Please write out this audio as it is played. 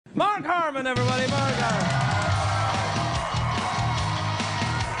Mark Harmon, everybody, Mark Harmon.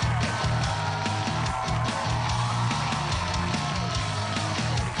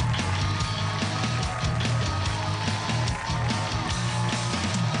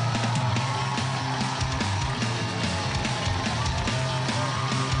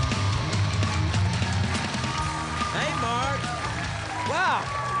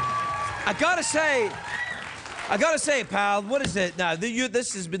 I gotta say, pal, what is it now?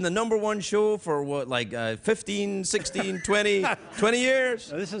 This has been the #1 show for what, like 15, 16, 20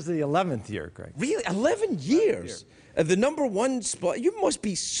 years? No, this is the 11th year, Craig. Really? 11 years? The #1 spot? You must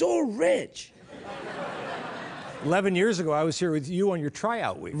be so rich. 11 years ago, I was here with you on your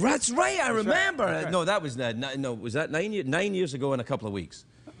tryout week. That's right, I remember. Right. No, that was, was that 9 years ago in a couple of weeks?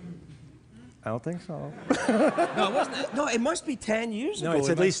 I don't think so. No, it wasn't. No, it must be 10 years ago. No, it's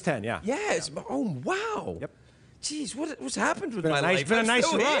at least 10, yeah. Yeah, it's, oh, wow. Yep. Jeez, what's happened with my life? It's been a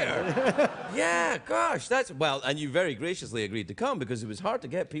nice ride. Yeah, gosh, that's, well, and you very graciously agreed to come because it was hard to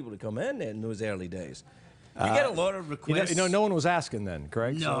get people to come in those early days. You get a lot of requests. You know, no one was asking then,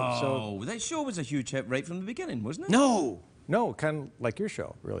 correct? No, that show was a huge hit right from the beginning, wasn't it? No, kind of like your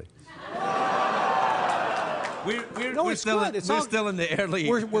show, really. We're still in the early...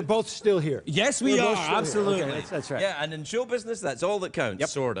 We're both still here. Yes, we are, absolutely. Okay, that's right. Yeah, and in show business, that's all that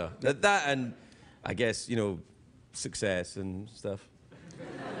counts, sorta. Yep. That and, I guess, you know, success and stuff.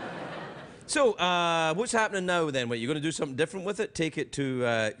 So, what's happening now then? What, you're going to do something different with it? Take it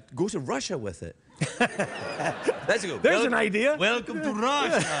to, go to Russia with it? That's a good. There's an idea. Welcome to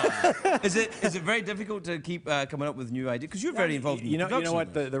Russia. Is it very difficult to keep coming up with new ideas? Because you're very involved in production. You know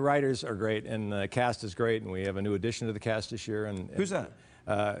what? The writers are great, and the cast is great, and we have a new addition to the cast this year. And who's that?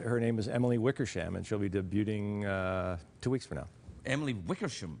 Her name is Emily Wickersham, and she'll be debuting 2 weeks from now. Emily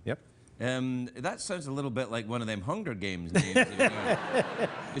Wickersham. Yep. That sounds a little bit like one of them Hunger Games names.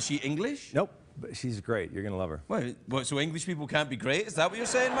 Is she English? Nope, but she's great. You're going to love her. What, so English people can't be great? Is that what you're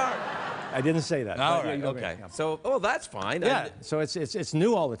saying, Mark? I didn't say that. All right, okay. Yeah. So, that's fine. Yeah, so it's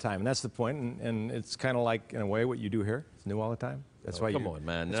new all the time, and that's the point, and it's kind of like, in a way, what you do here. It's new all the time. That's why come on,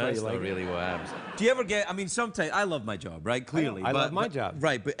 man. That's not really what happens. Do you ever get, I mean, sometimes, I love my job, right? Clearly. I love my job.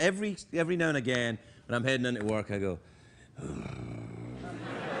 Right, but every now and again, when I'm heading into work, I go,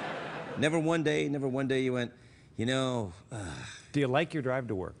 Never one day you went, you know... Do you like your drive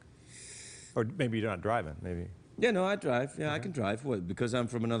to work? Or maybe you're not driving, maybe. Yeah, no, I drive. Yeah, I can drive. What, because I'm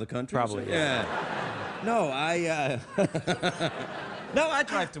from another country? Probably, yeah. No, no, I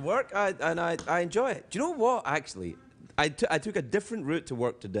drive to work, and I enjoy it. Do you know what, actually? I took a different route to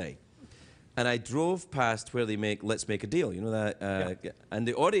work today. And I drove past where they make Let's Make a Deal, you know that? And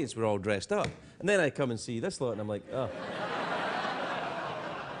the audience were all dressed up. And then I come and see this lot, and I'm like, oh...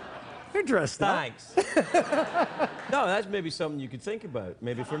 You're dressed up. Thanks. No, that's maybe something you could think about,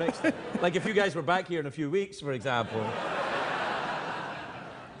 maybe for next time. Like if you guys were back here in a few weeks, for example.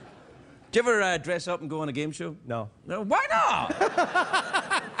 Do you ever dress up and go on a game show? No. No, why not?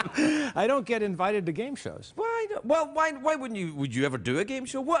 I don't get invited to game shows. Why not? Well, why wouldn't you? Would you ever do a game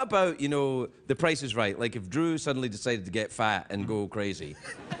show? What about, you know, The Price is Right? Like if Drew suddenly decided to get fat and go crazy.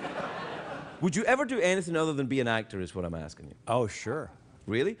 Would you ever do anything other than be an actor is what I'm asking you. Oh, sure.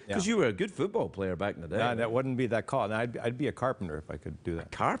 Really? Because you were a good football player back in the day. No, that wouldn't be that call. I'd be a carpenter if I could do that. A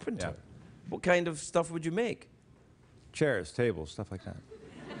carpenter? Yeah. What kind of stuff would you make? Chairs, tables, stuff like that.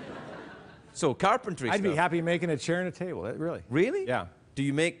 So carpentry I'd stuff. be happy making a chair and a table, really. Really? Yeah. Do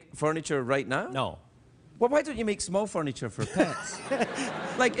you make furniture right now? No. Well, why don't you make small furniture for pets?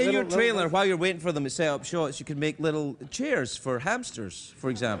 Like in your trailer, while you're waiting for them to set up shots, you could make little chairs for hamsters,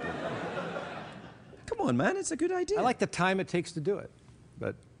 for example. Come on, man, it's a good idea. I like the time it takes to do it.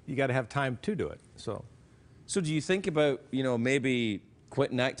 But you got to have time to do it, so. So do you think about, you know, maybe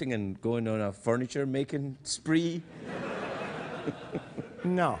quitting acting and going on a furniture making spree?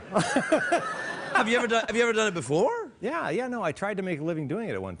 No. Have you ever done it before? Yeah, no, I tried to make a living doing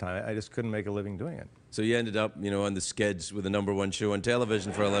it at one time. I just couldn't make a living doing it. So you ended up, you know, on the skids with the #1 show on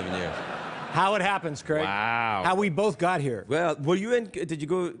television for 11 years. How it happens, Craig. Wow. How we both got here. Well, were you in, did you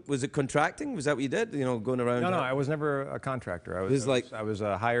go, was it contracting? Was that what you did? You know, going around? No, I was never a contractor. I was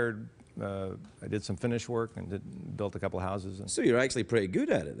hired, I did some finish work and built a couple houses. And so you're actually pretty good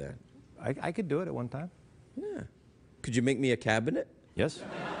at it then? I could do it at one time. Yeah. Could you make me a cabinet? Yes.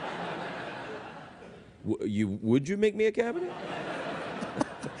 Would you make me a cabinet?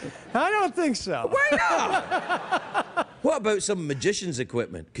 I don't think so. Why not? What about some magician's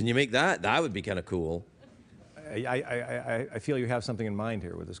equipment? Can you make that? That would be kind of cool. I feel you have something in mind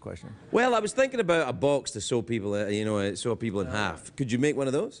here with this question. Well, I was thinking about a box to sew people, you know, sew people in half. Could you make one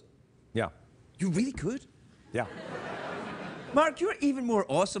of those? Yeah. You really could? Yeah. Mark, you're even more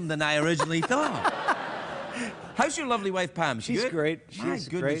awesome than I originally thought. How's your lovely wife, Pam? She's good? great. My She's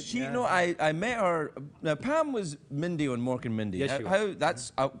goodness. great. She, yeah. you know, I met her. Now, Pam was Mindy on Mork and Mindy. Yes, she was.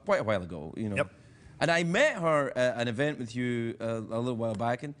 That's quite a while ago, you know. Yep. And I met her at an event with you a little while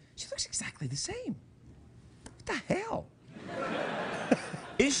back, and she looks exactly the same. What the hell?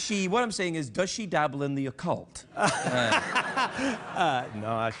 Is she, what I'm saying is, does she dabble in the occult? No,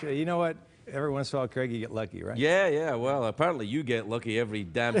 you know what? Every once in a while, Craig, you get lucky, right? Yeah, well, apparently you get lucky every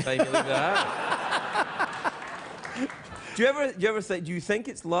damn time you leave the house. Do you think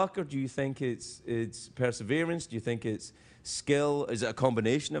it's luck, or do you think it's perseverance? Do you think it's skill? Is it a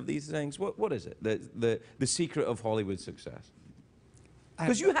combination of these things? What is it? The secret of Hollywood success?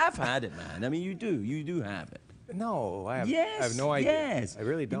 Because you have had it, man. I mean, you do have it. No, I have, Yes, I have no idea. Yes. I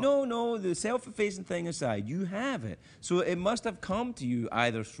really don't. No, the self-effacing thing aside, you have it. So it must have come to you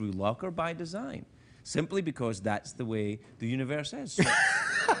either through luck or by design, simply because that's the way the universe is. So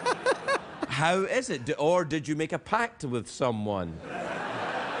how is it? Or did you make a pact with someone?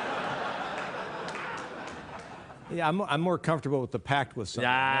 Yeah, I'm more comfortable with the pact with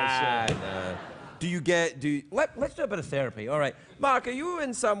someone. No. Let's do a bit of therapy. All right. Mark, are you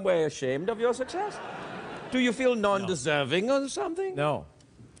in some way ashamed of your success? Do you feel non-deserving or something? No.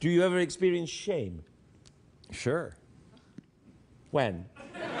 Do you ever experience shame? Sure. When?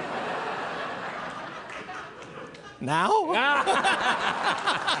 Now?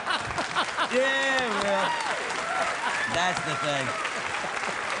 Yeah, well, that's the thing.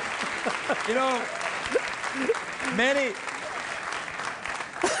 You know,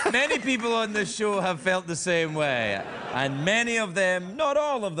 many people on this show have felt the same way, and many of them, not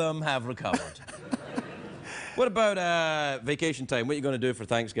all of them, have recovered. What about vacation time? What are you going to do for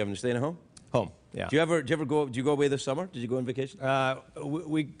Thanksgiving? Staying at home? Home, yeah. Do you go away this summer? Did you go on vacation?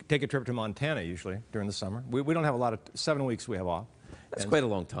 We take a trip to Montana usually during the summer. We don't have a lot of, 7 weeks we have off. That's quite a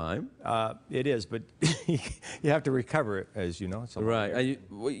long time. It is, but you have to recover it, as you know. It's a Right. And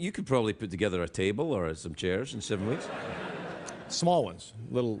you could probably put together a table or some chairs in 7 weeks. Small ones,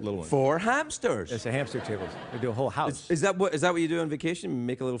 little ones. 4 hamsters. It's a hamster table. We do a whole house. Is that what you do on vacation?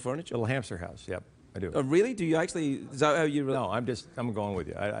 Make a little furniture? Little hamster house, yep. I do. Oh, really? Do you actually? Is that how you? No, I'm going with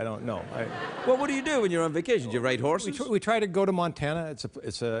you. I don't know. Well, what do you do when you're on vacation? Do you ride horses? We try to go to Montana.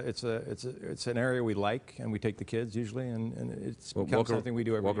 It's an area we like, and we take the kids usually, and it's become something we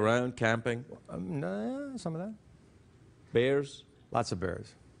do every Walk year. around, camping. No, some of that. Bears. Lots of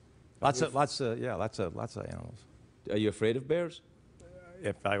bears. Lots of animals. Are you afraid of bears?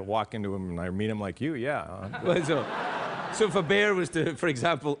 If I walk into them and I meet them like you, yeah. Well, so if a bear was to, for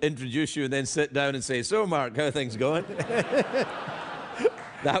example, introduce you and then sit down and say, "So, Mark, how are things going?"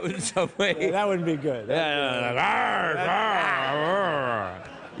 That would in some way. Yeah, that wouldn't be good.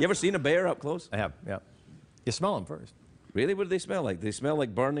 You ever seen a bear up close? I have, yeah. You smell them first. Really? What do they smell like? Do they smell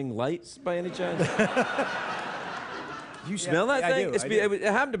like burning lights by any chance? You smell that thing? I do. It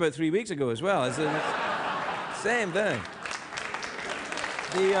happened about 3 weeks ago as well. It's the same thing.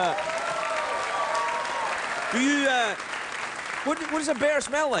 What does a bear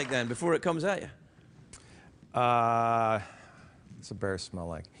smell like then before it comes at you? What's a bear smell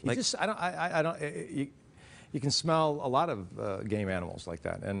like? You can smell a lot of game animals like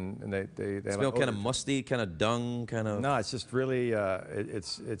that, and they smell kind of musty, kind of dung, kind of. No, it's just really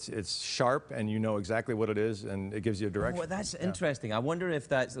it's sharp, and you know exactly what it is, and it gives you a direction. Oh, that's interesting. I wonder if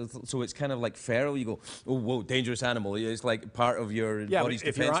that's so. It's kind of like feral. You go, oh, whoa, dangerous animal. It's like part of your body's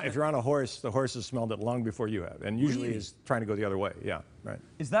defense. If you're on a horse, the horse has smelled it long before you have, and usually Really? is trying to go the other way. Yeah, right.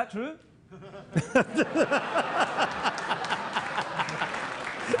 Is that true?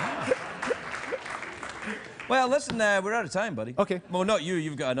 Well, listen, we're out of time, buddy. Okay. Well, not you.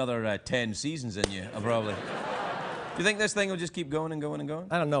 You've got another 10 seasons in you, probably. Do you think this thing will just keep going and going and going?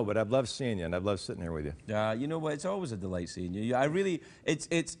 I don't know, but I've loved seeing you, and I've loved sitting here with you. You know what? It's always a delight seeing you. I really,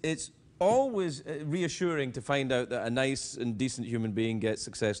 it's always reassuring to find out that a nice and decent human being gets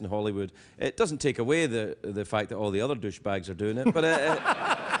success in Hollywood. It doesn't take away the fact that all the other douchebags are doing it, but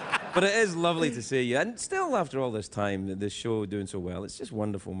it is lovely to see you. And still, after all this time, this show doing so well, it's just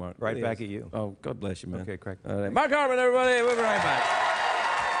wonderful, Mark. Right Really back is. at you. Oh, God bless you, man. Okay, Craig. All right. Mark Harmon, everybody. We'll be right back.